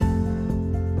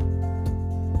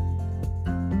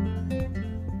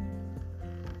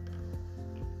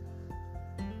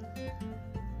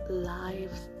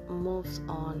moves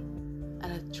on,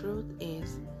 and the truth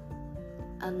is,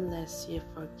 unless you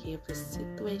forgive the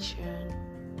situation,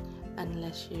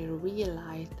 unless you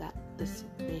realize that the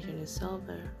situation is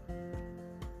over,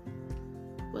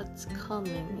 what's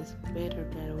coming is better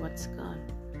than what's gone.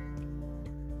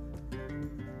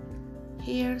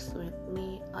 Here's with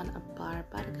me on a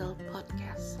Barbarical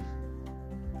podcast.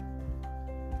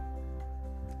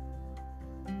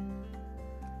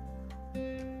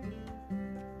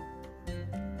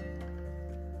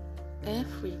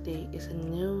 Every day is a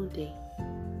new day,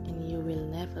 and you will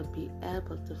never be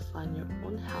able to find your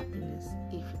own happiness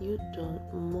if you don't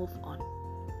move on.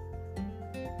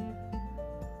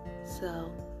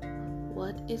 So,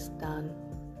 what is done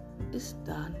is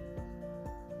done.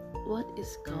 What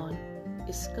is gone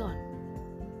is gone.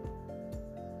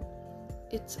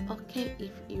 It's okay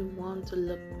if you want to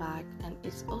look back, and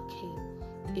it's okay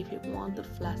if you want to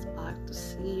flash back to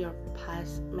see your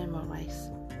past memories.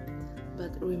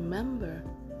 But remember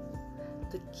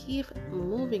to keep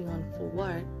moving on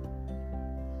forward.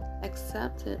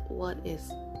 Accept what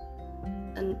is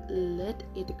and let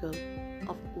it go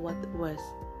of what was,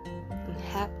 and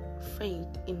have faith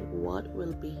in what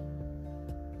will be.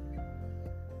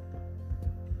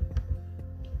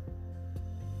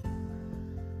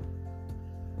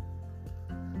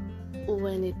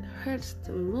 When it hurts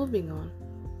to moving on,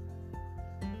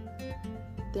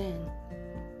 then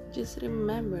just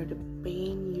remember the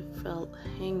pain you felt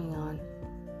hanging on.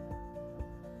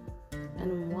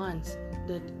 And once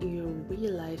that you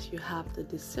realize you have to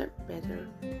deserve better,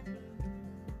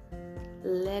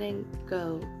 letting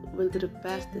go will be the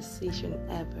best decision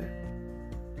ever.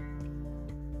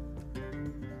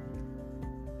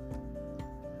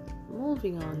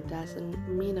 Moving on doesn't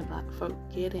mean about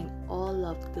forgetting all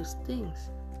of those things.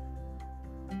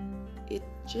 It's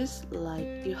just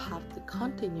like you have to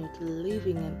continue to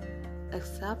living and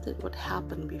accept what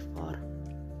happened before.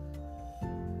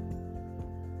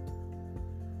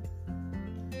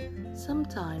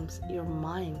 Sometimes your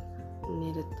mind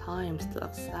needed times to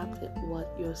accept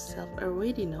what yourself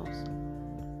already knows.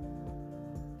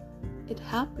 It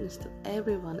happens to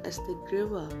everyone as they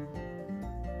grow up,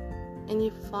 and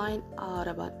you find out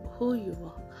about who you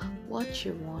are, what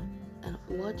you want, and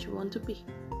what you want to be.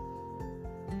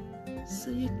 So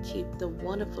you keep the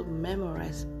wonderful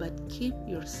memories, but keep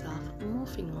yourself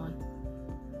moving on.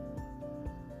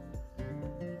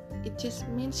 It just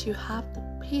means you have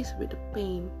to peace with the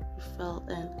pain you felt,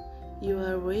 and you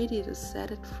are ready to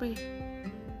set it free.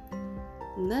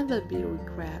 Never be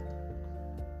regret.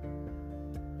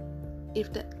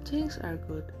 If the things are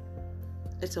good,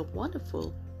 it's a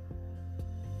wonderful.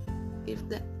 If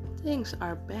the things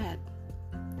are bad,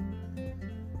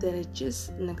 then it's just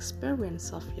an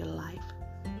experience of your life.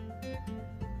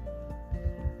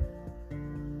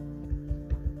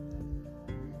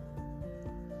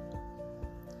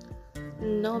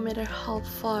 No matter how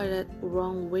far that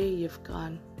wrong way you've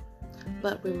gone,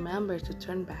 but remember to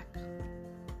turn back.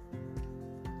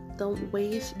 Don't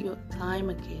waste your time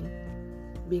again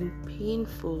being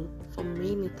painful for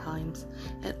many times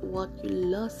at what you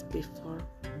lost before.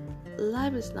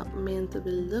 Life is not meant to be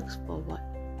looked forward.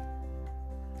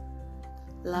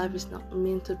 Life is not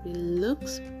meant to be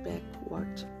looks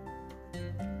backward.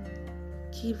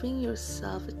 Giving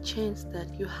yourself a chance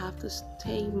that you have to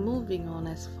stay moving on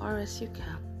as far as you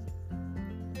can.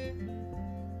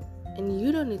 And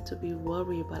you don't need to be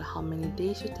worried about how many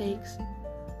days it takes,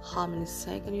 how many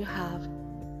seconds you have.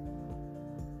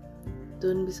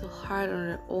 Don't be so hard on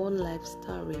your own life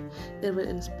story that will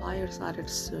inspire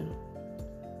others soon.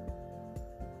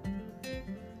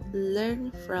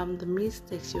 Learn from the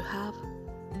mistakes you have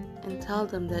and tell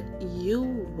them that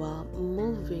you are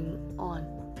moving on.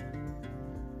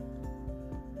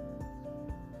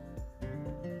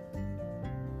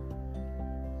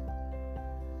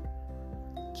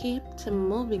 Keep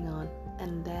moving on,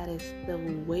 and that is the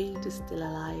way to stay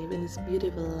alive in this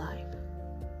beautiful life.